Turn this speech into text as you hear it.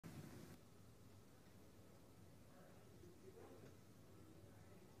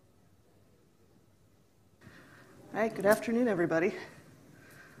All right, good afternoon, everybody.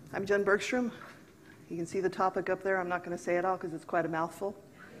 I'm Jen Bergstrom. You can see the topic up there. I'm not going to say it all because it's quite a mouthful.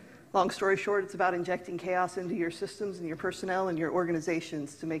 Long story short, it's about injecting chaos into your systems and your personnel and your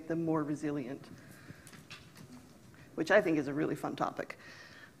organizations to make them more resilient, which I think is a really fun topic.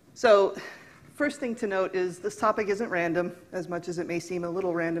 So, first thing to note is this topic isn't random, as much as it may seem a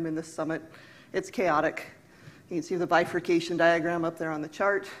little random in this summit. It's chaotic. You can see the bifurcation diagram up there on the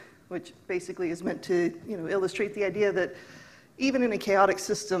chart, which basically is meant to illustrate the idea that even in a chaotic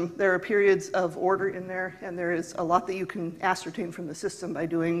system, there are periods of order in there, and there is a lot that you can ascertain from the system by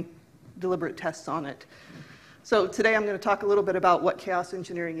doing deliberate tests on it. So today I'm going to talk a little bit about what chaos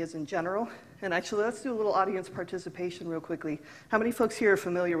engineering is in general. And actually, let's do a little audience participation real quickly. How many folks here are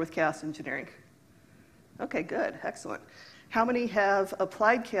familiar with chaos engineering? Okay, good, excellent. How many have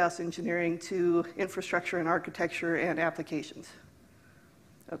applied chaos engineering to infrastructure and architecture and applications?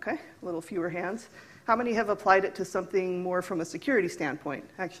 Okay, a little fewer hands. How many have applied it to something more from a security standpoint,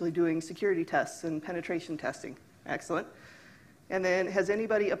 actually doing security tests and penetration testing? Excellent. And then has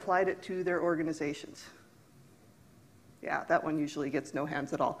anybody applied it to their organizations? Yeah, that one usually gets no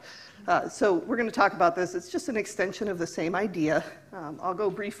hands at all. So we're going to talk about this. It's just an extension of the same idea. I'll go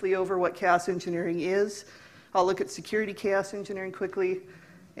briefly over what chaos engineering is. I'll look at security chaos engineering quickly,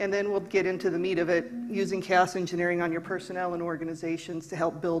 and then we'll get into the meat of it, using chaos engineering on your personnel and organizations to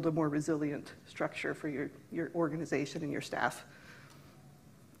help build a more resilient structure for your organization and your staff.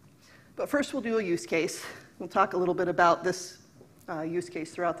 But first we'll do a use case. We'll talk a little bit about this use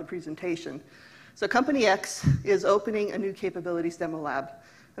case throughout the presentation. So Company X is opening a new capabilities demo lab,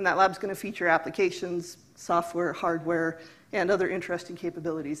 and that lab's going to feature applications, software, hardware, and other interesting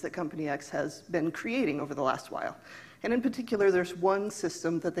capabilities that Company X has been creating over the last while. And in particular, there's one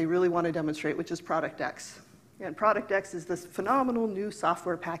system that they really want to demonstrate, which is Product X. And Product X is this phenomenal new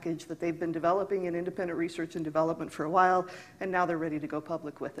software package that they've been developing in independent research and development for a while, and now they're ready to go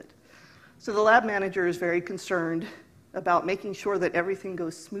public with it. So the lab manager is very concerned about making sure that everything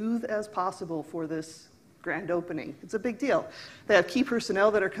goes smooth as possible for this grand opening. It's a big deal. They have key personnel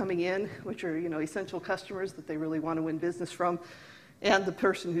that are coming in, which are essential customers that they really want to win business from, and the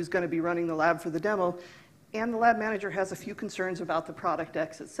person who's going to be running the lab for the demo. And the lab manager has a few concerns about the Product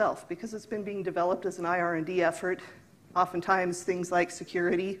X itself, because it's been being developed as an IR&D effort. Oftentimes things like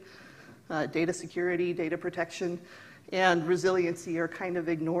security, data protection, and resiliency are kind of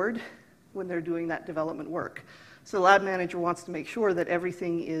ignored when they're doing that development work. So the lab manager wants to make sure that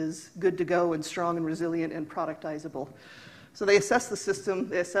everything is good to go and strong and resilient and productizable. So they assess the system,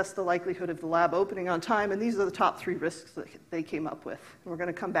 they assess the likelihood of the lab opening on time, and these are the top 3 risks that they came up with. And we're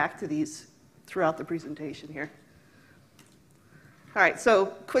going to come back to these throughout the presentation here. All right, so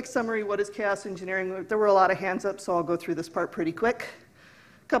quick summary, what is chaos engineering? There were a lot of hands up, so I'll go through this part pretty quick.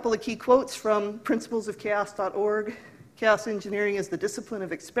 A couple of key quotes from principlesofchaos.org. Chaos engineering is the discipline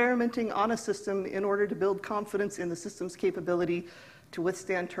of experimenting on a system in order to build confidence in the system's capability to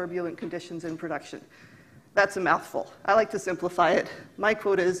withstand turbulent conditions in production. That's a mouthful. I like to simplify it. My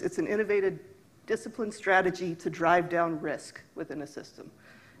quote is, it's an innovative discipline strategy to drive down risk within a system.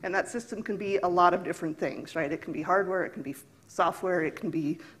 And that system can be a lot of different things, right? It can be hardware, it can be software, it can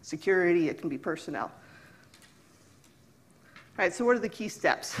be security, it can be personnel. All right, so what are the key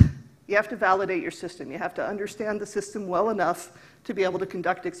steps? You have to validate your system. You have to understand the system well enough to be able to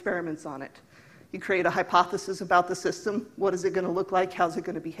conduct experiments on it. You create a hypothesis about the system. What is it going to look like? How's it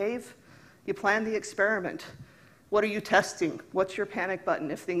going to behave? You plan the experiment. What are you testing? What's your panic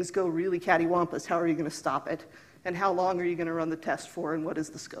button? If things go really cattywampus, how are you going to stop it? And how long are you going to run the test for, and what is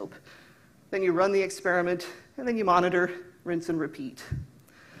the scope? Then you run the experiment, and then you monitor, rinse, and repeat.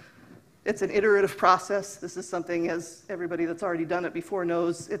 It's an iterative process. This is something, as everybody that's already done it before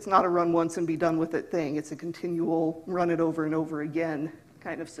knows, it's not a run once and be done with it thing. It's a continual run it over and over again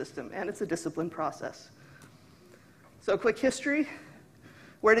kind of system, and it's a disciplined process. So quick history.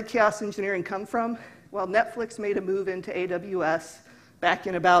 Where did chaos engineering come from? Well, Netflix made a move into AWS back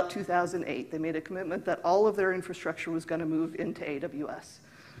in about 2008. They made a commitment that all of their infrastructure was going to move into AWS.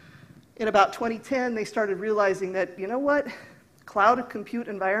 In about 2010, they started realizing that, you know what? Cloud compute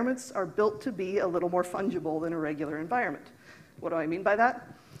environments are built to be a little more fungible than a regular environment. What do I mean by that?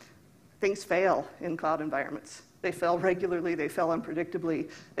 Things fail in cloud environments. They fail regularly, they fail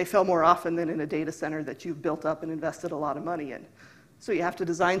unpredictably, they fail more often than in a data center that you've built up and invested a lot of money in. So you have to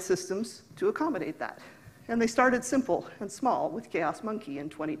design systems to accommodate that. And they started simple and small with Chaos Monkey in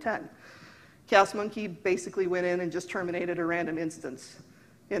 2010. Chaos Monkey basically went in and just terminated a random instance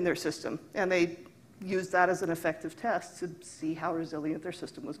in their system. And they used that as an effective test to see how resilient their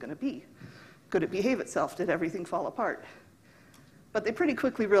system was going to be. Could it behave itself? Did everything fall apart? But they pretty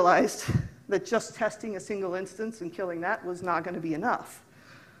quickly realized that just testing a single instance and killing that was not going to be enough.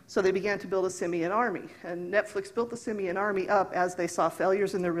 So they began to build a simian army. And Netflix built the simian army up as they saw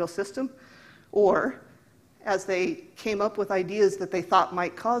failures in their real system, or as they came up with ideas that they thought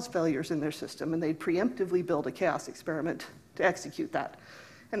might cause failures in their system, and they'd preemptively build a chaos experiment to execute that.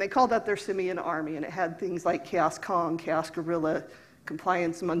 And they called that their simian army, and it had things like Chaos Kong, Chaos Gorilla,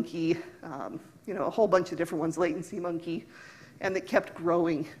 Compliance Monkey, a whole bunch of different ones, Latency Monkey, and they kept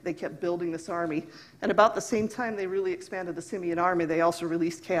growing. They kept building this army. And about the same time they really expanded the simian army, they also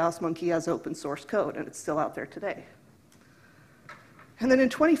released Chaos Monkey as open source code, and it's still out there today. And then in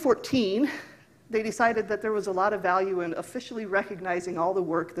 2014, they decided that there was a lot of value in officially recognizing all the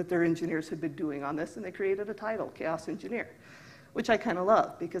work that their engineers had been doing on this, and they created a title, Chaos Engineer, which I kind of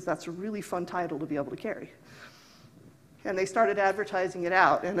love because that's a really fun title to be able to carry. And they started advertising it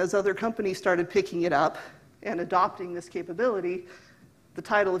out, and as other companies started picking it up and adopting this capability, the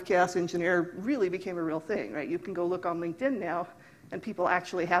title of Chaos Engineer really became a real thing, right? You can go look on LinkedIn now, and people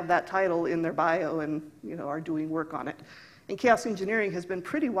actually have that title in their bio and are doing work on it. And chaos engineering has been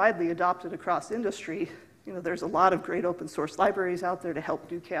pretty widely adopted across industry. There's a lot of great open source libraries out there to help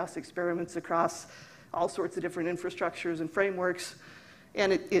do chaos experiments across all sorts of different infrastructures and frameworks,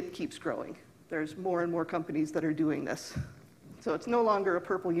 and it keeps growing. There's more and more companies that are doing this. So it's no longer a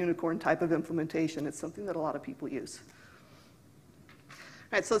purple unicorn type of implementation. It's something that a lot of people use. All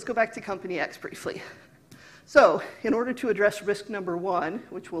right, so let's go back to Company X briefly. So in order to address risk number one,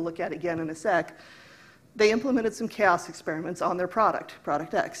 which we'll look at again in a sec, they implemented some chaos experiments on their product,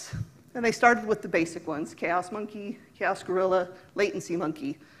 Product X. And they started with the basic ones, Chaos Monkey, Chaos Gorilla, Latency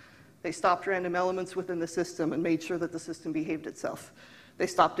Monkey. They stopped random elements within the system and made sure that the system behaved itself. They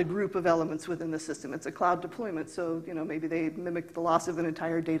stopped a group of elements within the system. It's a cloud deployment, so maybe they mimicked the loss of an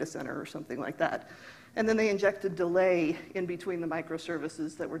entire data center or something like that. And then they injected delay in between the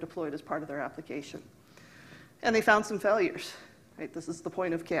microservices that were deployed as part of their application. And they found some failures. Right? This is the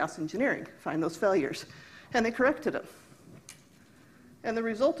point of chaos engineering, find those failures. And they corrected them. And the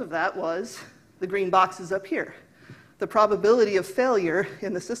result of that was the green boxes up here. The probability of failure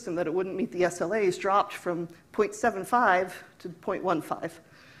in the system that it wouldn't meet the SLAs dropped from 0.75 to 0.15.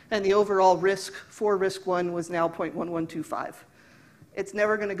 And the overall risk for risk one was now 0.1125. It's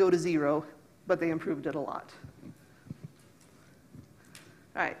never going to go to zero, but they improved it a lot.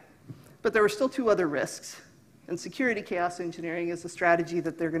 All right, but there were still two other risks. And security chaos engineering is a strategy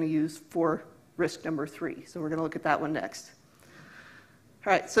that they're going to use for risk number 3. So we're going to look at that one next.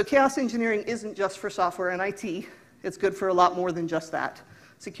 All right, so chaos engineering isn't just for software and IT. It's good for a lot more than just that.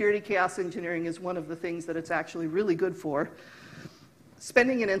 Security chaos engineering is one of the things that it's actually really good for.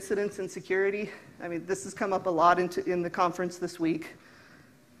 Spending in incidents and security, this has come up a lot in the conference this week.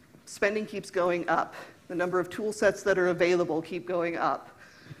 Spending keeps going up. The number of tool sets that are available keep going up.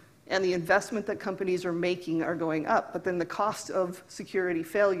 And the investment that companies are making are going up. But then the cost of security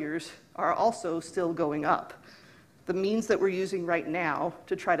failures are also still going up. The means that we're using right now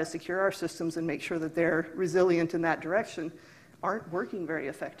to try to secure our systems and make sure that they're resilient in that direction aren't working very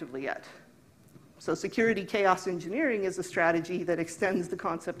effectively yet. So security chaos engineering is a strategy that extends the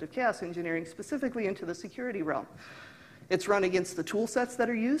concept of chaos engineering specifically into the security realm. It's run against the tool sets that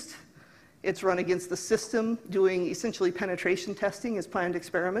are used. It's run against the system doing essentially penetration testing as planned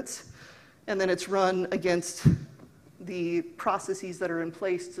experiments. And then it's run against the processes that are in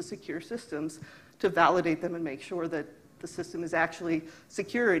place to secure systems to validate them and make sure that the system is actually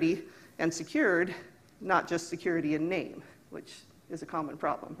security and secured, not just security in name, which is a common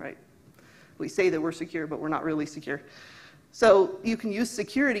problem, right? We say that we're secure, but we're not really secure. So you can use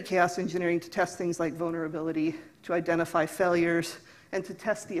security chaos engineering to test things like vulnerability, to identify failures, and to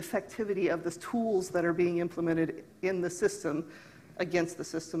test the effectivity of the tools that are being implemented in the system against the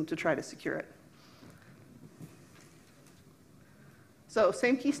system to try to secure it. So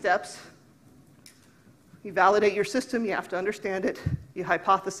same key steps. You validate your system, you have to understand it, you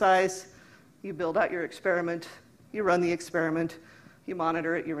hypothesize, you build out your experiment, you run the experiment, you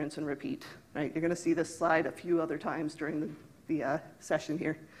monitor it, you rinse and repeat. Right? You're going to see this slide a few other times during the session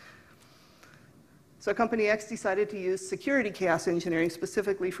here. So Company X decided to use security chaos engineering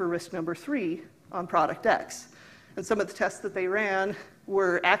specifically for risk number 3 on Product X. And some of the tests that they ran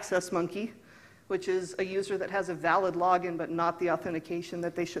were Access Monkey, which is a user that has a valid login but not the authentication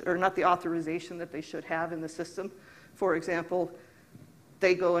that they should, or not the authorization that they should have in the system. For example,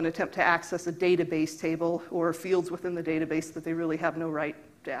 they go and attempt to access a database table or fields within the database that they really have no right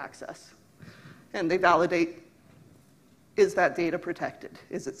to access. And they validate, is that data protected?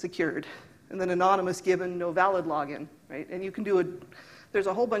 Is it secured? And then anonymous given, no valid login, right? And you can do There's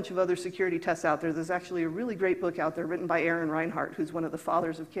a whole bunch of other security tests out there. There's actually a really great book out there written by Aaron Reinhardt, who's one of the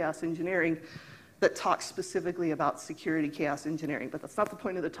fathers of chaos engineering, that talks specifically about security chaos engineering. But that's not the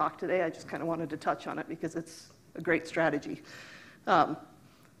point of the talk today. I just kind of wanted to touch on it because it's a great strategy. And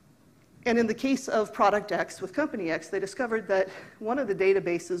in the case of product X with company X, they discovered that one of the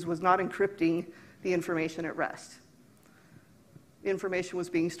databases was not encrypting the information at rest. Information was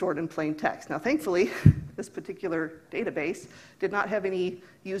being stored in plain text. Now, thankfully, this particular database did not have any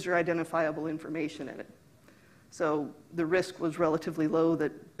user identifiable information in it. So the risk was relatively low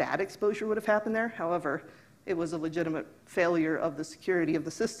that bad exposure would have happened there. However, it was a legitimate failure of the security of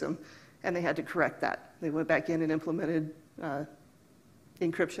the system, and they had to correct that. They went back in and implemented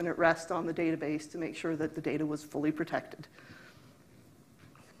encryption at rest on the database to make sure that the data was fully protected.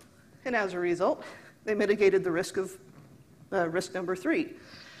 And as a result, they mitigated the risk of risk number 3.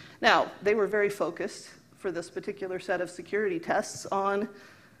 Now, they were very focused for this particular set of security tests on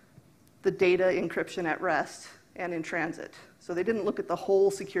the data encryption at rest and in transit. So they didn't look at the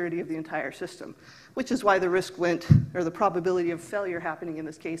whole security of the entire system, which is why the risk went, or the probability of failure happening in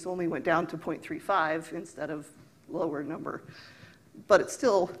this case only went down to 0.35 instead of lower number. But it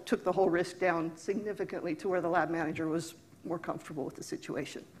still took the whole risk down significantly to where the lab manager was more comfortable with the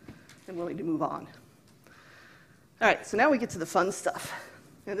situation and willing to move on. All right, so now we get to the fun stuff.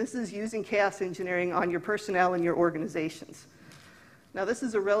 And this is using chaos engineering on your personnel and your organizations. Now, this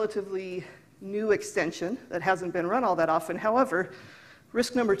is a relatively new extension that hasn't been run all that often. However,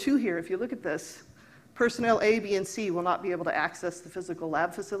 risk number 2 here, if you look at this, personnel A, B, and C will not be able to access the physical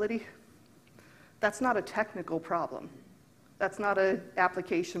lab facility. That's not a technical problem. That's not an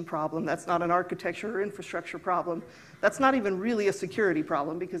application problem. That's not an architecture or infrastructure problem. That's not even really a security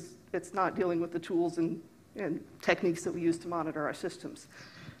problem because it's not dealing with the tools and techniques that we use to monitor our systems.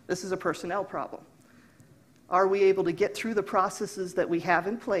 This is a personnel problem. Are we able to get through the processes that we have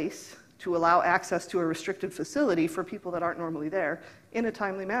in place to allow access to a restricted facility for people that aren't normally there in a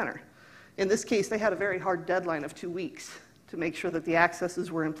timely manner? In this case, they had a very hard deadline of 2 weeks to make sure that the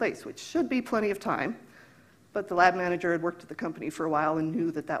accesses were in place, which should be plenty of time, but the lab manager had worked at the company for a while and knew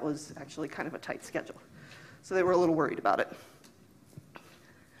that that was actually kind of a tight schedule. So they were a little worried about it.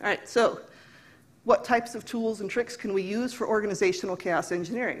 All right, so what types of tools and tricks can we use for organizational chaos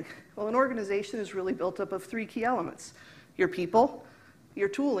engineering? Well, an organization is really built up of 3 key elements: your people, your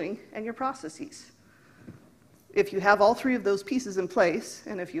tooling, and your processes. If you have all 3 of those pieces in place,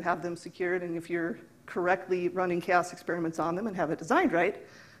 and if you have them secured, and if you're correctly running chaos experiments on them and have it designed right,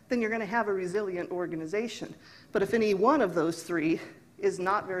 then you're going to have a resilient organization. But if any one of those 3 is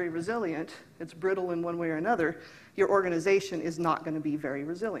not very resilient, it's brittle in one way or another, your organization is not going to be very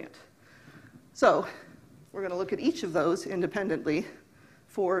resilient. So we're going to look at each of those independently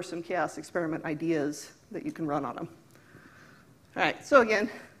for some chaos experiment ideas that you can run on them. All right, so again,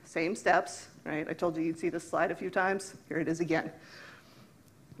 same steps, right? I told you you'd see this slide a few times. Here it is again.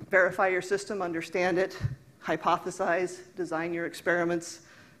 Verify your system, understand it, hypothesize, design your experiments,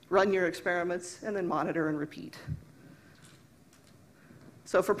 run your experiments, and then monitor and repeat.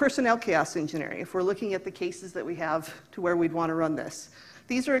 So for personnel chaos engineering, if we're looking at the cases that we have to where we'd want to run this,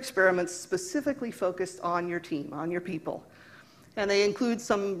 these are experiments specifically focused on your team, on your people. And they include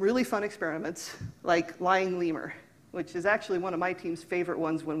some really fun experiments like lying lemur, which is actually one of my team's favorite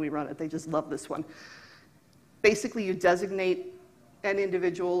ones when we run it. They just love this one. Basically, you designate an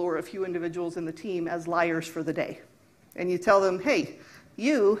individual or a few individuals in the team as liars for the day. And you tell them, hey,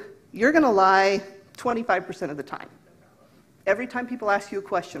 you're going to lie 25% of the time. Every time people ask you a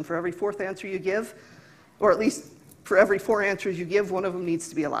question, for every 4th answer you give, or at least for every 4 answers you give, one of them needs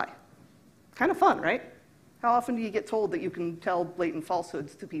to be a lie. Kind of fun, right? How often do you get told that you can tell blatant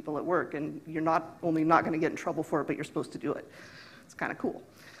falsehoods to people at work and you're not only not going to get in trouble for it, but you're supposed to do it? It's kind of cool.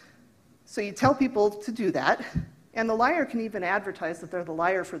 So you tell people to do that, and the liar can even advertise that they're the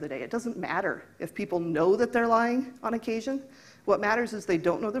liar for the day. It doesn't matter if people know that they're lying on occasion. What matters is they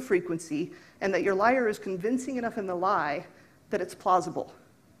don't know the frequency and that your liar is convincing enough in the lie that it's plausible.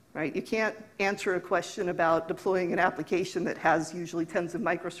 Right? You can't answer a question about deploying an application that has usually tens of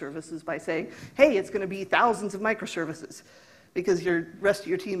microservices by saying, hey, it's going to be thousands of microservices, because the rest of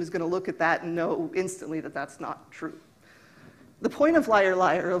your team is going to look at that and know instantly that that's not true. The point of liar,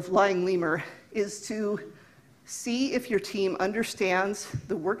 liar, of lying lemur, is to see if your team understands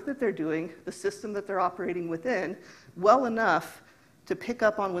the work that they're doing, the system that they're operating within, well enough to pick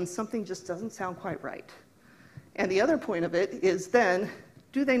up on when something just doesn't sound quite right. And the other point of it is then,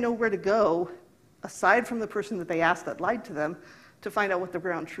 do they know where to go, aside from the person that they asked that lied to them, to find out what the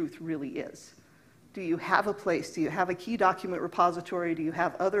ground truth really is? Do you have a place? Do you have a key document repository? Do you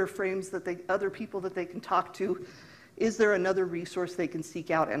have other frames other people that they can talk to? Is there another resource they can seek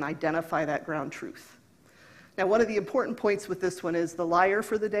out and identify that ground truth? Now, one of the important points with this one is the liar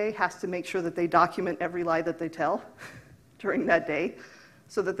for the day has to make sure that they document every lie that they tell during that day,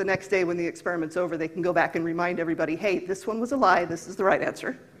 so that the next day when the experiment's over, they can go back and remind everybody, hey, this one was a lie, this is the right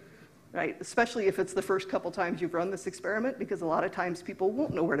answer, right? Especially if it's the first couple times you've run this experiment, because a lot of times people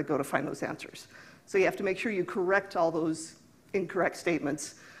won't know where to go to find those answers. So you have to make sure you correct all those incorrect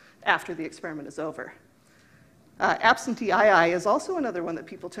statements after the experiment is over. Absentee II is also another one that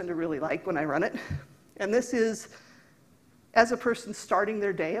people tend to really like when I run it. And this is, as a person starting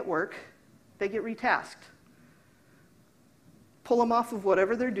their day at work, they get retasked. Pull them off of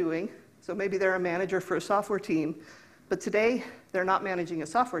whatever they're doing. So maybe they're a manager for a software team, but today they're not managing a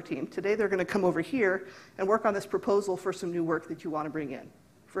software team. Today they're going to come over here and work on this proposal for some new work that you want to bring in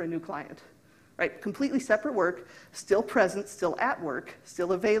for a new client. Right? Completely separate work, still present, still at work,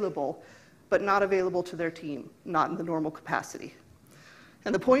 still available, but not available to their team, not in the normal capacity.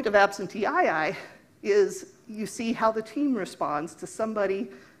 And the point of absentee II is you see how the team responds to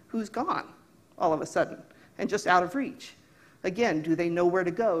somebody who's gone all of a sudden and just out of reach. Again, do they know where to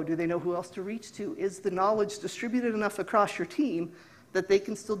go? Do they know who else to reach to? Is the knowledge distributed enough across your team that they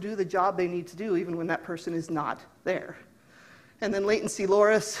can still do the job they need to do even when that person is not there? And then latency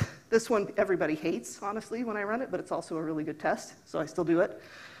loris, this one everybody hates, honestly, when I run it, but it's also a really good test, so I still do it.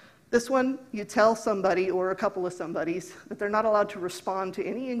 This one, you tell somebody or a couple of somebodies that they're not allowed to respond to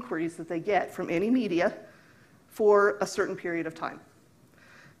any inquiries that they get from any media for a certain period of time.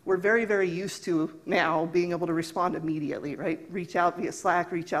 We're very, very used to now being able to respond immediately, right? Reach out via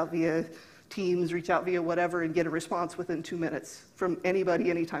Slack, reach out via Teams, reach out via whatever, and get a response within 2 minutes from anybody,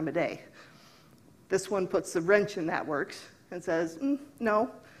 any time of day. This one puts a wrench in that works and says,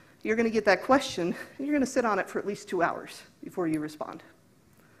 no, you're going to get that question, and you're going to sit on it for at least 2 hours before you respond.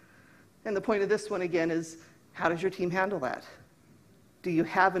 And the point of this one, again, is how does your team handle that? Do you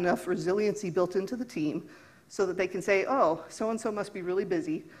have enough resiliency built into the team so that they can say, oh, so-and-so must be really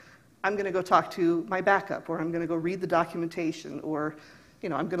busy. I'm going to go talk to my backup, or I'm going to go read the documentation, or I'm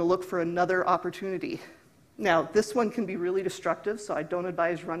going to look for another opportunity. Now, this one can be really destructive, so I don't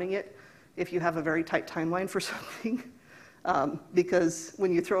advise running it if you have a very tight timeline for something, because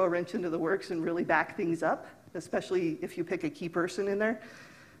when you throw a wrench into the works and really back things up, especially if you pick a key person in there,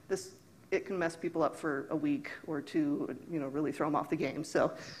 it can mess people up for a week or two, really throw them off the game.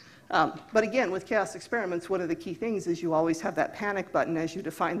 So, but again, with chaos experiments, one of the key things is you always have that panic button as you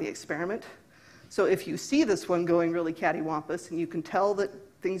define the experiment. So if you see this one going really cattywampus and you can tell that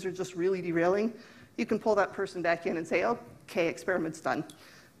things are just really derailing, you can pull that person back in and say, okay, experiment's done.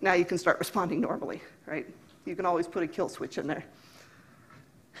 Now you can start responding normally, right? You can always put a kill switch in there.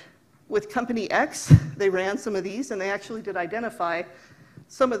 With Company X, they ran some of these, and they actually did identify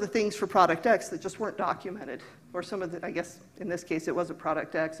some of the things for Product X that just weren't documented, or some of the, I guess in this case it wasn't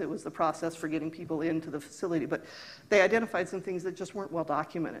Product X, it was the process for getting people into the facility, but they identified some things that just weren't well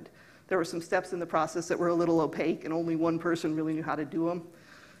documented. There were some steps in the process that were a little opaque, and only one person really knew how to do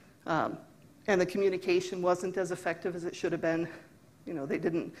them. And the communication wasn't as effective as it should have been. They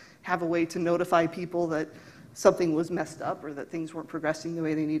didn't have a way to notify people that something was messed up or that things weren't progressing the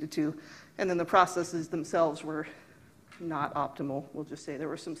way they needed to. And then the processes themselves were not optimal. We'll just say there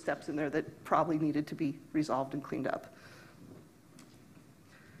were some steps in there that probably needed to be resolved and cleaned up.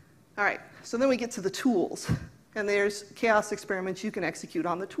 All right, so then we get to the tools. And there's chaos experiments you can execute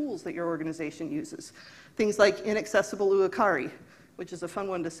on the tools that your organization uses. Things like inaccessible Uakari, which is a fun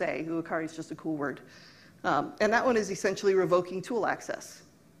one to say. Uakari is just a cool word. And that one is essentially revoking tool access.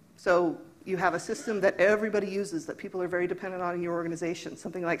 So you have a system that everybody uses that people are very dependent on in your organization,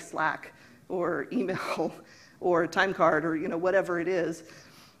 something like Slack or email or time card or whatever it is.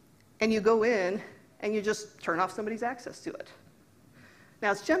 And you go in and you just turn off somebody's access to it.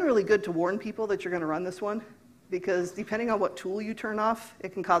 Now, it's generally good to warn people that you're going to run this one, because depending on what tool you turn off,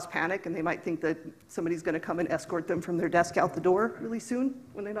 it can cause panic, and they might think that somebody's going to come and escort them from their desk out the door really soon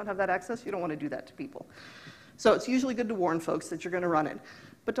when they don't have that access. You don't want to do that to people. So it's usually good to warn folks that you're going to run it,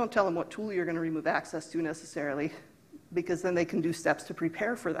 but don't tell them what tool you're going to remove access to necessarily, because then they can do steps to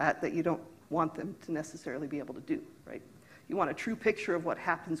prepare for that you don't want them to necessarily be able to do, right? You want a true picture of what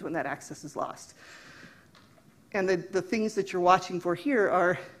happens when that access is lost. And the things that you're watching for here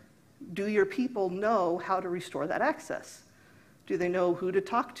are, do your people know how to restore that access? Do they know who to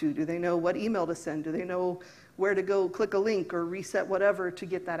talk to? Do they know what email to send? Do they know where to go click a link or reset whatever to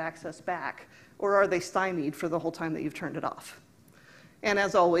get that access back? Or are they stymied for the whole time that you've turned it off? And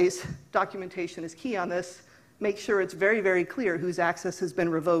as always, documentation is key on this. Make sure it's very, very clear whose access has been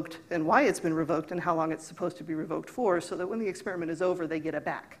revoked and why it's been revoked and how long it's supposed to be revoked for, so that when the experiment is over, they get it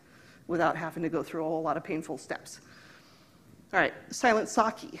back without having to go through a whole lot of painful steps. All right, silent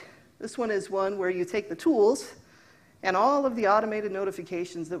Saki. This one is one where you take the tools and all of the automated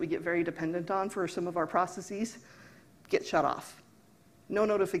notifications that we get very dependent on for some of our processes get shut off. No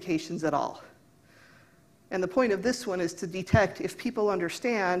notifications at all. And the point of this one is to detect if people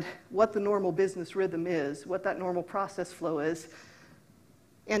understand what the normal business rhythm is, what that normal process flow is,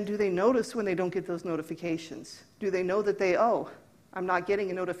 and do they notice when they don't get those notifications? Do they know that oh, I'm not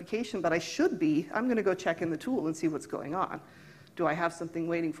getting a notification, but I should be. I'm going to go check in the tool and see what's going on. Do I have something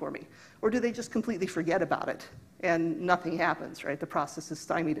waiting for me? Or do they just completely forget about it and nothing happens, right? The process is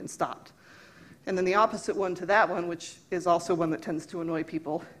stymied and stopped. And then the opposite one to that one, which is also one that tends to annoy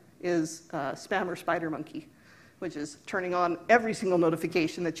people, is spam or spider monkey, which is turning on every single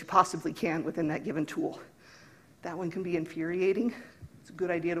notification that you possibly can within that given tool. That one can be infuriating. It's a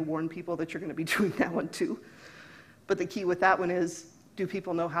good idea to warn people that you're going to be doing that one too. But the key with that one is, do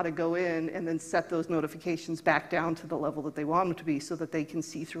people know how to go in and then set those notifications back down to the level that they want them to be so that they can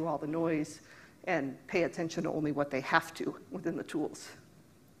see through all the noise and pay attention to only what they have to within the tools?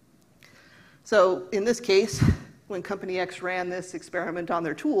 So in this case, when Company X ran this experiment on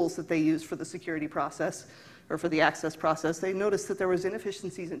their tools that they used for the security process or for the access process, they noticed that there was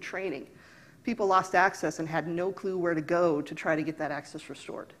inefficiencies in training. People lost access and had no clue where to go to try to get that access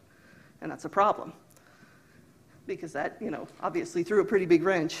restored. And that's a problem, because that, obviously threw a pretty big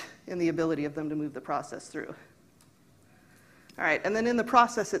wrench in the ability of them to move the process through. All right, and then in the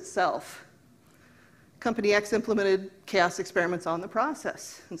process itself, Company X implemented chaos experiments on the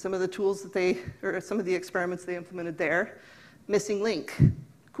process. And some of the tools some of the experiments they implemented there, missing link,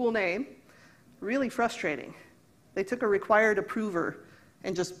 cool name, really frustrating. They took a required approver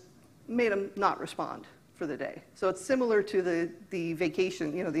and just made them not respond for the day. So it's similar to the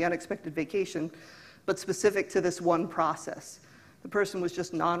vacation, the unexpected vacation, but specific to this one process. The person was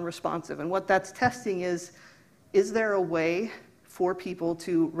just non-responsive. And what that's testing is there a way for people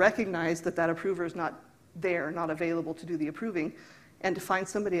to recognize that that approver is not there, not available to do the approving, and to find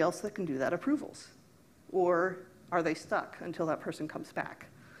somebody else that can do that approvals? Or are they stuck until that person comes back?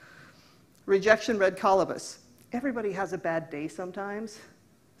 Rejection red colobus. Everybody has a bad day sometimes.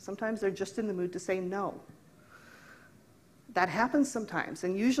 Sometimes they're just in the mood to say no. That happens sometimes,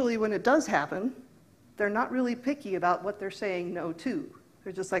 and usually when it does happen, they're not really picky about what they're saying no to.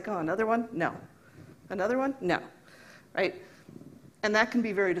 They're just like, oh, another one? No. Another one? No. Right? And that can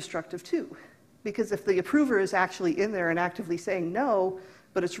be very destructive too. Because if the approver is actually in there and actively saying no,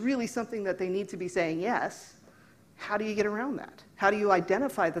 but it's really something that they need to be saying yes, how do you get around that? How do you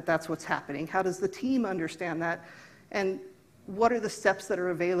identify that that's what's happening? How does the team understand that? And what are the steps that are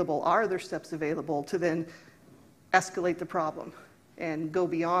available? Are there steps available to then escalate the problem and go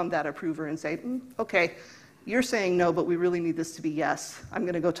beyond that approver and say, okay, you're saying no, but we really need this to be yes. I'm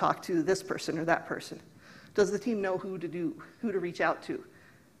going to go talk to this person or that person. Does the team know who to reach out to?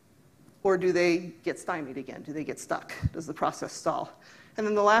 Or do they get stymied again? Do they get stuck? Does the process stall? And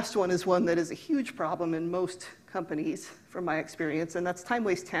then the last one is one that is a huge problem in most companies, from my experience, and that's time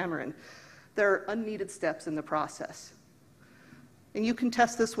waste tamarind. There are unneeded steps in the process. And you can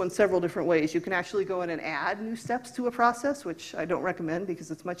test this one several different ways. You can actually go in and add new steps to a process, which I don't recommend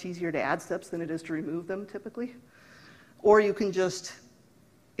because it's much easier to add steps than it is to remove them typically. Or you can just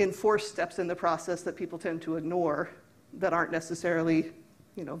enforce steps in the process that people tend to ignore that aren't necessarily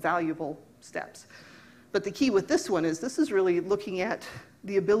valuable steps. But the key with this one is this is really looking at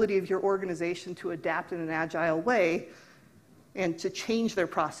the ability of your organization to adapt in an agile way and to change their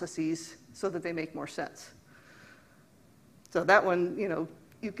processes so that they make more sense. So that one,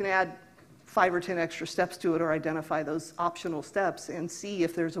 you can add 5 or 10 extra steps to it or identify those optional steps and see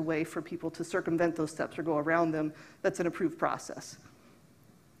if there's a way for people to circumvent those steps or go around them that's an approved process.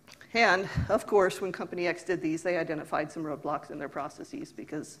 And, of course, when Company X did these, they identified some roadblocks in their processes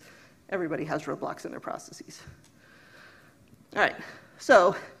because everybody has roadblocks in their processes. All right,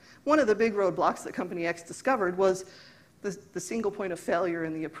 so one of the big roadblocks that Company X discovered was the single point of failure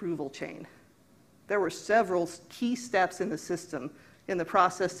in the approval chain. There were several key steps in the system, in the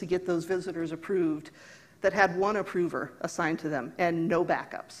process to get those visitors approved, that had one approver assigned to them and no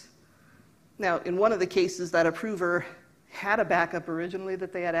backups. Now, in one of the cases, that approver had a backup originally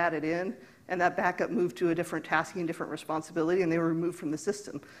that they had added in, and that backup moved to a different tasking, different responsibility, and they were removed from the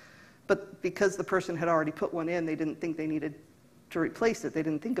system. But because the person had already put one in, they didn't think they needed to replace it. They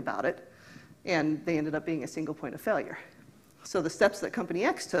didn't think about it, and they ended up being a single point of failure. So the steps that Company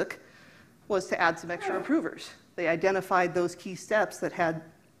X took was to add some extra approvers. They identified those key steps that had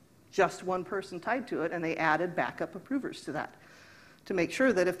just one person tied to it, and they added backup approvers to that to make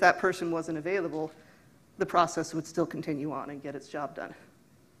sure that if that person wasn't available, the process would still continue on and get its job done.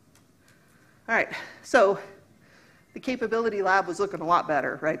 All right, so the capability lab was looking a lot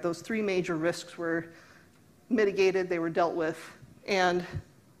better, right? Those three major risks were mitigated, they were dealt with, and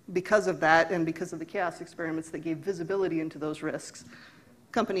because of that and because of the chaos experiments that gave visibility into those risks,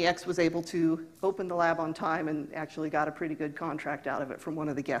 Company X was able to open the lab on time and actually got a pretty good contract out of it from one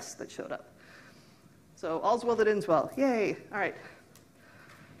of the guests that showed up. So all's well that ends well. Yay. All right.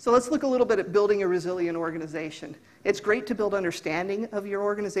 So let's look a little bit at building a resilient organization. It's great to build understanding of your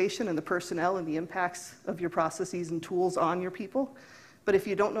organization and the personnel and the impacts of your processes and tools on your people. But if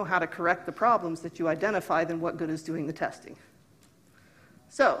you don't know how to correct the problems that you identify, then what good is doing the testing?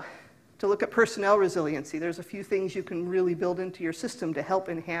 So, to look at personnel resiliency, there's a few things you can really build into your system to help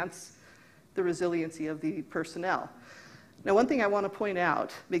enhance the resiliency of the personnel. Now, one thing I want to point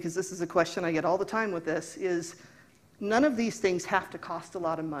out, because this is a question I get all the time with this, is none of these things have to cost a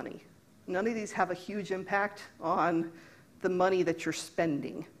lot of money. None of these have a huge impact on the money that you're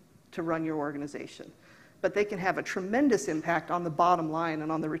spending to run your organization. But they can have a tremendous impact on the bottom line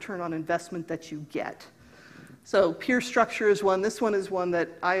and on the return on investment that you get. So peer structure is one. This one is one that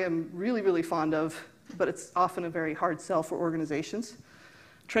I am really, really fond of, but it's often a very hard sell for organizations.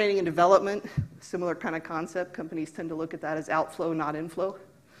 Training and development, similar kind of concept. Companies tend to look at that as outflow, not inflow.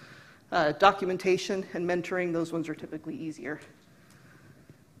 Documentation and mentoring, those ones are typically easier.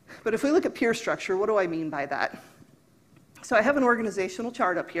 But if we look at peer structure, what do I mean by that? So I have an organizational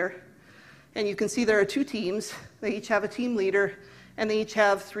chart up here, and you can see there are two teams. They each have a team leader, and they each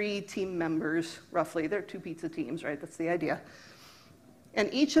have 3 team members, roughly. They're 2 pizza teams, right? That's the idea.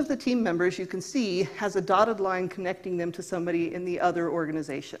 And each of the team members, you can see, has a dotted line connecting them to somebody in the other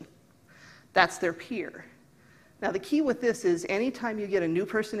organization. That's their peer. Now, the key with this is anytime you get a new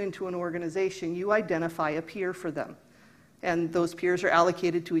person into an organization, you identify a peer for them. And those peers are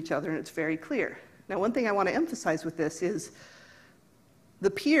allocated to each other, and it's very clear. Now, one thing I want to emphasize with this is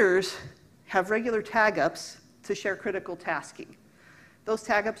the peers have regular tag-ups to share critical tasking. Those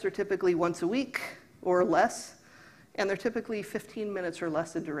tag-ups are typically once a week or less, and they're typically 15 minutes or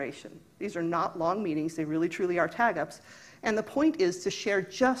less in duration. These are not long meetings. They really, truly are tag-ups. And the point is to share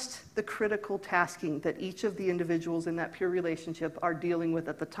just the critical tasking that each of the individuals in that peer relationship are dealing with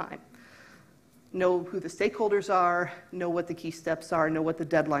at the time. Know who the stakeholders are, know what the key steps are, know what the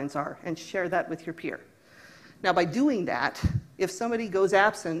deadlines are, and share that with your peer. Now, by doing that, if somebody goes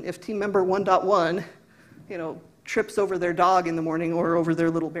absent, if team member 1.1, trips over their dog in the morning or over their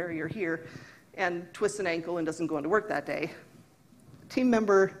little barrier here and twists an ankle and doesn't go into work that day, team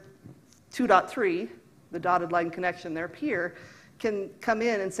member 2.3, the dotted line connection, their peer, can come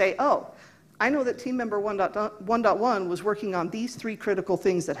in and say, oh, I know that team member 1.1 was working on these 3 critical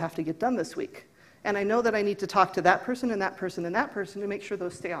things that have to get done this week. And I know that I need to talk to that person and that person and that person to make sure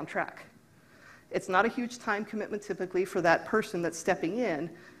those stay on track. It's not a huge time commitment typically for that person that's stepping in,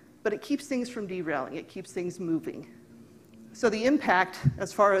 but it keeps things from derailing. It keeps things moving. So the impact,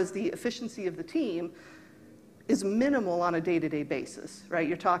 as far as the efficiency of the team, is minimal on a day-to-day basis, right?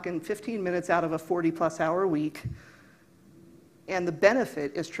 You're talking 15 minutes out of a 40-plus hour week, and the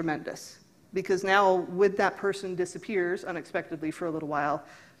benefit is tremendous. Because now, when that person disappears unexpectedly for a little while,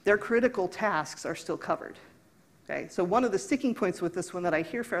 their critical tasks are still covered. Okay? So one of the sticking points with this one that I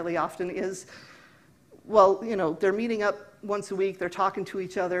hear fairly often is, well, they're meeting up once a week, they're talking to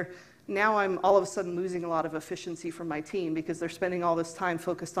each other. Now I'm all of a sudden losing a lot of efficiency from my team because they're spending all this time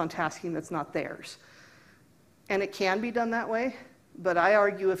focused on tasking that's not theirs. And it can be done that way, but I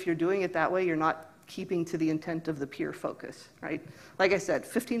argue if you're doing it that way, you're not keeping to the intent of the peer focus, right? Like I said,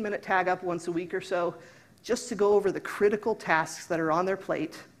 15-minute tag up once a week or so, just to go over the critical tasks that are on their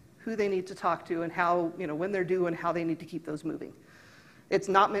plate, who they need to talk to, and how, when they're due and how they need to keep those moving. It's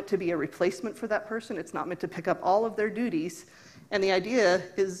not meant to be a replacement for that person. It's not meant to pick up all of their duties. And the idea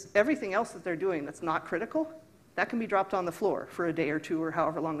is everything else that they're doing that's not critical, that can be dropped on the floor for a day or 2 or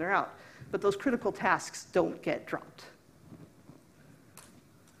however long they're out. But those critical tasks don't get dropped.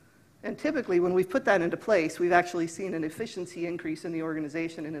 And typically, when we've put that into place, we've actually seen an efficiency increase in the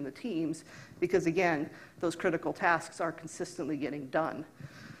organization and in the teams because, again, those critical tasks are consistently getting done.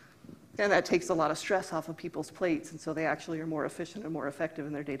 And that takes a lot of stress off of people's plates, and so they actually are more efficient and more effective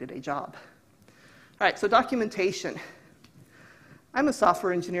in their day-to-day job. All right, so documentation. I'm a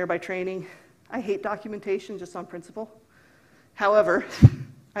software engineer by training. I hate documentation just on principle. However,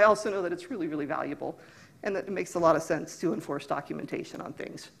 I also know that it's really, really valuable, and that it makes a lot of sense to enforce documentation on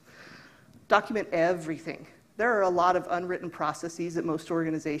things. Document everything. There are a lot of unwritten processes at most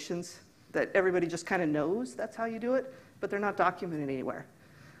organizations that everybody just kind of knows that's how you do it, but they're not documented anywhere.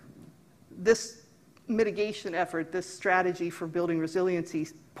 This mitigation effort, this strategy for building resiliency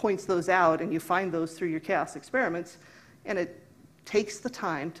points those out, and you find those through your chaos experiments, and it takes the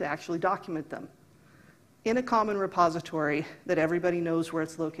time to actually document them. in a common repository that everybody knows where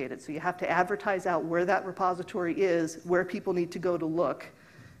it's located. So you have to advertise out where that repository is, where people need to go to look.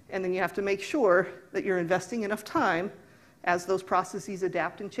 And then you have to make sure that you're investing enough time as those processes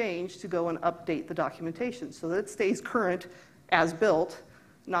adapt and change to go and update the documentation so that it stays current as built,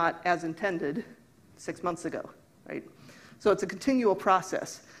 not as intended 6 months ago, right? So it's a continual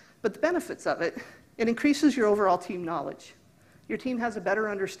process. But the benefits of it, it increases your overall team knowledge. Your team has a better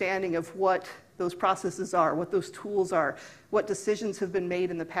understanding of what those processes are, what those tools are, what decisions have been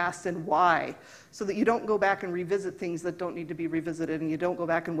made in the past and why, so that you don't go back and revisit things that don't need to be revisited, and you don't go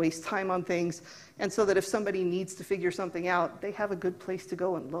back and waste time on things, and so that if somebody needs to figure something out, they have a good place to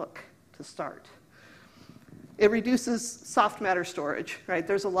go and look to start. It reduces soft matter storage, right?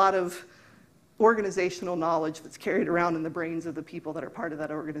 There's a lot of organizational knowledge that's carried around in the brains of the people that are part of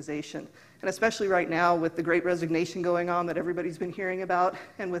that organization. And especially right now with the Great Resignation going on that everybody's been hearing about,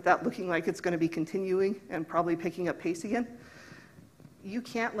 and with that looking like it's going to be continuing and probably picking up pace again, you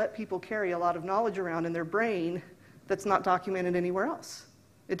can't let people carry a lot of knowledge around in their brain that's not documented anywhere else.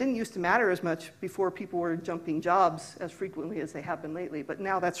 It didn't used to matter as much before people were jumping jobs as frequently as they have been lately, but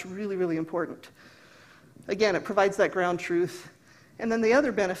now that's really, really important. Again, it provides that ground truth. And then the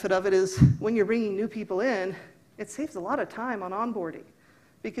other benefit of it is when you're bringing new people in, it saves a lot of time on onboarding,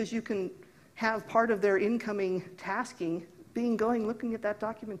 because you can have part of their incoming tasking being looking at that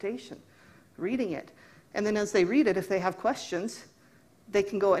documentation, reading it. And then as they read it, if they have questions, they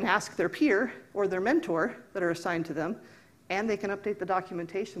can go and ask their peer or their mentor that are assigned to them, and they can update the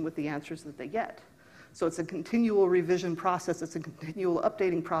documentation with the answers that they get. So it's a continual revision process, it's a continual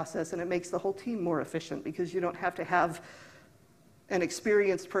updating process, and it makes the whole team more efficient because you don't have to have an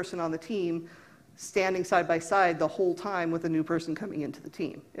experienced person on the team standing side by side the whole time with a new person coming into the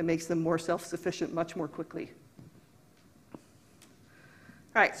team. It makes them more self-sufficient much more quickly.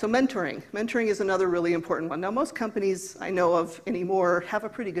 All right, so mentoring. Mentoring is another really important one. Now, most companies I know of anymore have a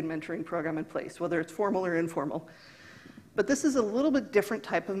pretty good mentoring program in place, whether it's formal or informal. But this is a little bit different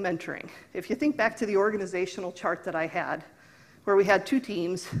type of mentoring. If you think back to the organizational chart that I had, where we had 2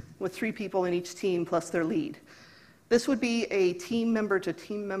 teams with 3 people in each team plus their lead. This would be a team member to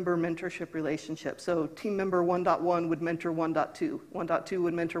team member mentorship relationship. So team member 1.1 would mentor 1.2, 1.2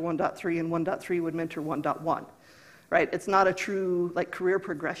 would mentor 1.3, and 1.3 would mentor 1.1, right? It's not a true like career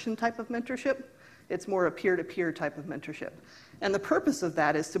progression type of mentorship. It's more a peer-to-peer type of mentorship. And the purpose of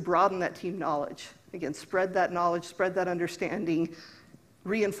that is to broaden that team knowledge. Again, spread that knowledge, spread that understanding,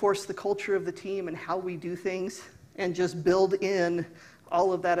 reinforce the culture of the team and how we do things, and just build in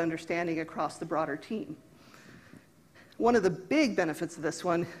all of that understanding across the broader team. One of the big benefits of this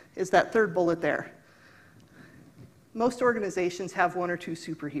one is that third bullet there. Most organizations have 1 or 2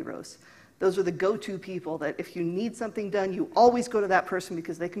 superheroes. Those are the go-to people that if you need something done, you always go to that person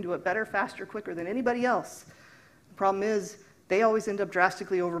because they can do it better, faster, quicker than anybody else. The problem is they always end up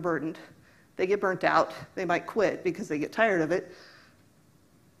drastically overburdened. They get burnt out. They might quit because they get tired of it.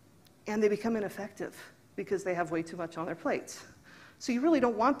 And they become ineffective because they have way too much on their plates. So you really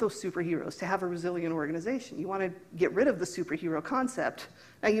don't want those superheroes to have a resilient organization. You want to get rid of the superhero concept.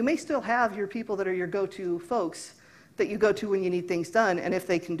 Now, you may still have your people that are your go-to folks that you go to when you need things done, and if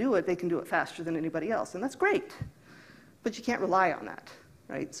they can do it faster than anybody else, and that's great. But you can't rely on that,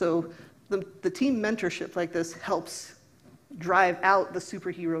 right? So the team mentorship like this helps drive out the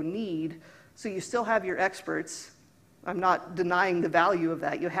superhero need, so you still have your experts. I'm not denying the value of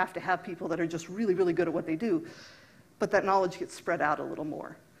that. You have to have people that are just really, really good at what they do. But that knowledge gets spread out a little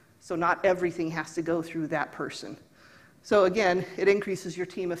more. So not everything has to go through that person. So again, it increases your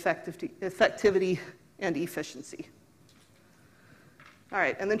team effectivity and efficiency. All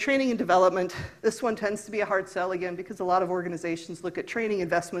right, and then training and development. This one tends to be a hard sell again because a lot of organizations look at training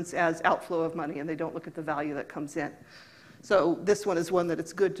investments as outflow of money and they don't look at the value that comes in. So this one is one that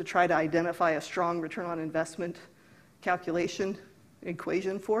it's good to try to identify a strong return on investment calculation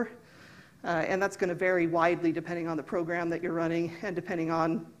equation for. And that's going to vary widely depending on the program that you're running and depending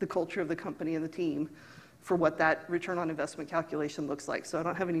on the culture of the company and the team for what that return on investment calculation looks like. So I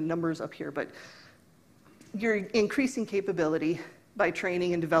don't have any numbers up here, but you're increasing capability by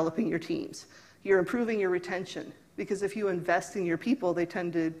training and developing your teams. You're improving your retention because if you invest in your people, they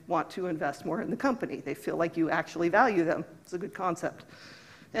tend to want to invest more in the company. They feel like you actually value them. It's a good concept.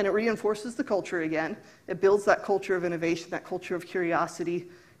 And it reinforces the culture again. It builds that culture of innovation, that culture of curiosity,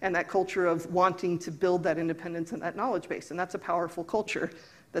 and that culture of wanting to build that independence and that knowledge base. And that's a powerful culture.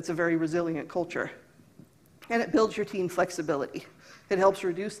 That's a very resilient culture. And it builds your team flexibility. It helps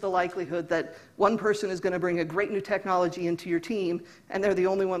reduce the likelihood that one person is going to bring a great new technology into your team and they're the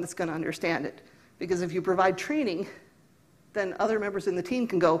only one that's going to understand it. Because if you provide training then other members in the team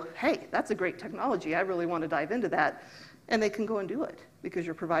can go, hey, that's a great technology. I really want to dive into that. And they can go and do it because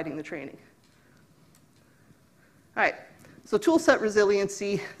you're providing the training. All right, so tool set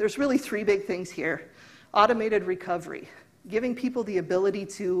resiliency, there's really three big things here. Automated recovery, giving people the ability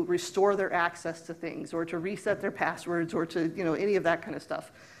to restore their access to things or to reset their passwords or to any of that kind of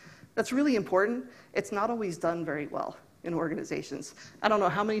stuff. That's really important. It's not always done very well in organizations. I don't know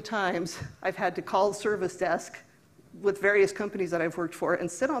how many times I've had to call the service desk with various companies that I've worked for and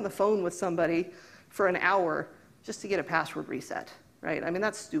sit on the phone with somebody for an hour just to get a password reset, right? I mean,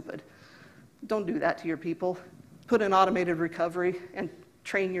 that's stupid. Don't do that to your people. Put in automated recovery and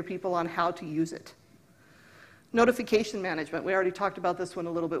train your people on how to use it. Notification management. We already talked about this one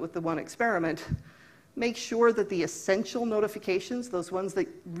a little bit with the one experiment. Make sure that the essential notifications, those ones that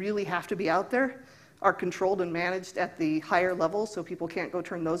really have to be out there, are controlled and managed at the higher levels so people can't go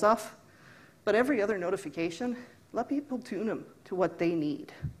turn those off. But every other notification, let people tune them to what they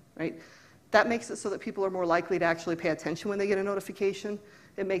need, right? That makes it so that people are more likely to actually pay attention when they get a notification.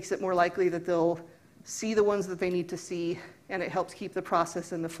 It makes it more likely that they'll see the ones that they need to see, and it helps keep the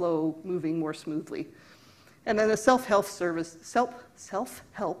process and the flow moving more smoothly. And then a self-help service,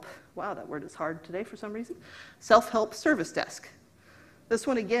 self-help, wow, that word is hard today for some reason, self-help service desk. This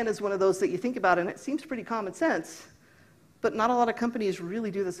one, again, is one of those that you think about, and it seems pretty common sense, but not a lot of companies really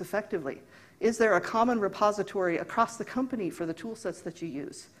do this effectively. Is there a common repository across the company for the tool sets that you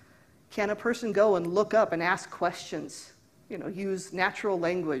use? Can a person go and look up and ask questions? Use natural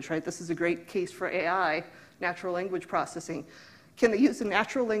language, right? This is a great case for AI, natural language processing. Can they use a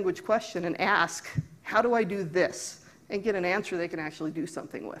natural language question and ask, how do I do this? And get an answer they can actually do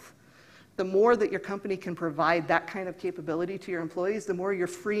something with. The more that your company can provide that kind of capability to your employees, the more you're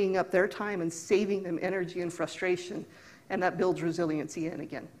freeing up their time and saving them energy and frustration, and that builds resiliency in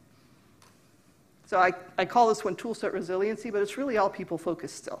again. So I call this one toolset resiliency, but it's really all people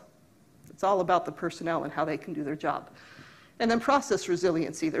focused still. It's all about the personnel and how they can do their job. And then process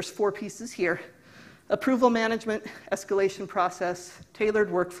resiliency, there's 4 pieces here. Approval management, escalation process, tailored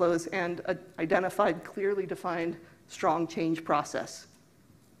workflows, and an identified, clearly defined, strong change process.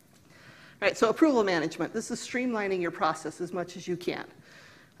 All right, so approval management, this is streamlining your process as much as you can.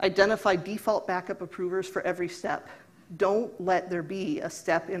 Identify default backup approvers for every step. Don't let there be a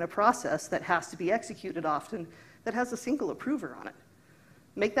step in a process that has to be executed often that has a single approver on it.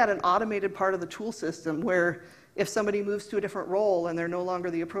 Make that an automated part of the tool system where if somebody moves to a different role and they're no longer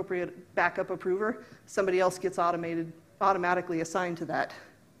the appropriate backup approver, somebody else gets automatically assigned to that,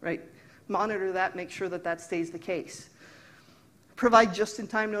 right? Monitor that, make sure that that stays the case. Provide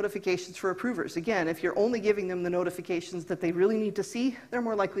just-in-time notifications for approvers. Again, if you're only giving them the notifications that they really need to see, they're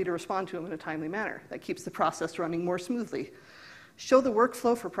more likely to respond to them in a timely manner. That keeps the process running more smoothly. Show the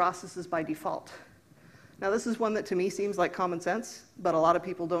workflow for processes by default. Now, this is one that to me seems like common sense, but a lot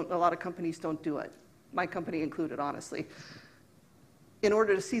of companies don't do it. My company included, honestly. In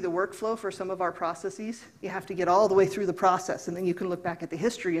order to see the workflow for some of our processes, you have to get all the way through the process, and then you can look back at the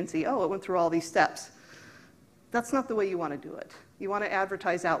history and see, oh, it went through all these steps. That's not the way you want to do it. You want to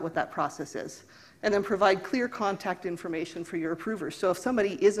advertise out what that process is, and then provide clear contact information for your approvers. So if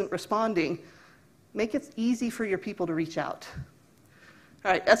somebody isn't responding, make it easy for your people to reach out.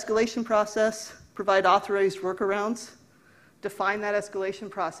 All right, escalation process, provide authorized workarounds. Define that escalation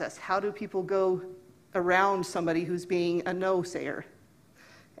process. How do people go around somebody who's being a no-sayer?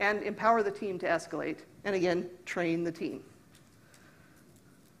 And empower the team to escalate. And again, train the team.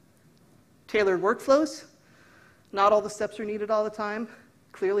 Tailored workflows. Not all the steps are needed all the time.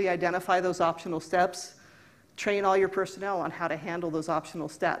 Clearly identify those optional steps. Train all your personnel on how to handle those optional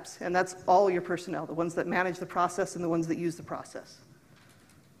steps. And that's all your personnel, the ones that manage the process and the ones that use the process.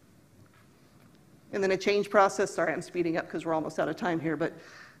 And then a change process. Sorry, I'm speeding up because we're almost out of time here, but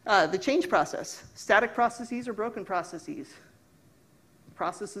the change process. Static processes or broken processes.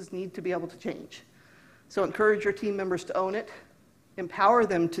 Processes need to be able to change. So encourage your team members to own it, empower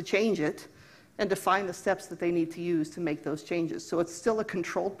them to change it, and define the steps that they need to use to make those changes. So it's still a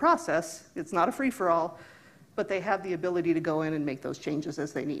controlled process. It's not a free-for-all, but they have the ability to go in and make those changes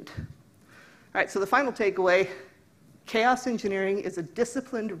as they need. All right, so the final takeaway, chaos engineering is a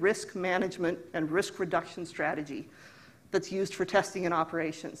disciplined risk management and risk reduction strategy that's used for testing and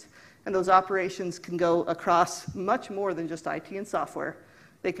operations. And those operations can go across much more than just IT and software.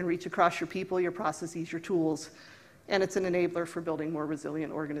 They can reach across your people, your processes, your tools, and it's an enabler for building more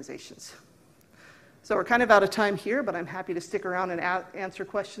resilient organizations. So we're kind of out of time here, but I'm happy to stick around and answer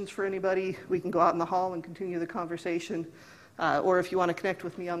questions for anybody. We can go out in the hall and continue the conversation. Or if you want to connect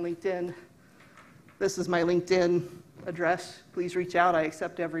with me on LinkedIn, this is my LinkedIn address. Please reach out. I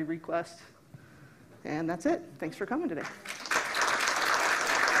accept every request. And that's it. Thanks for coming today.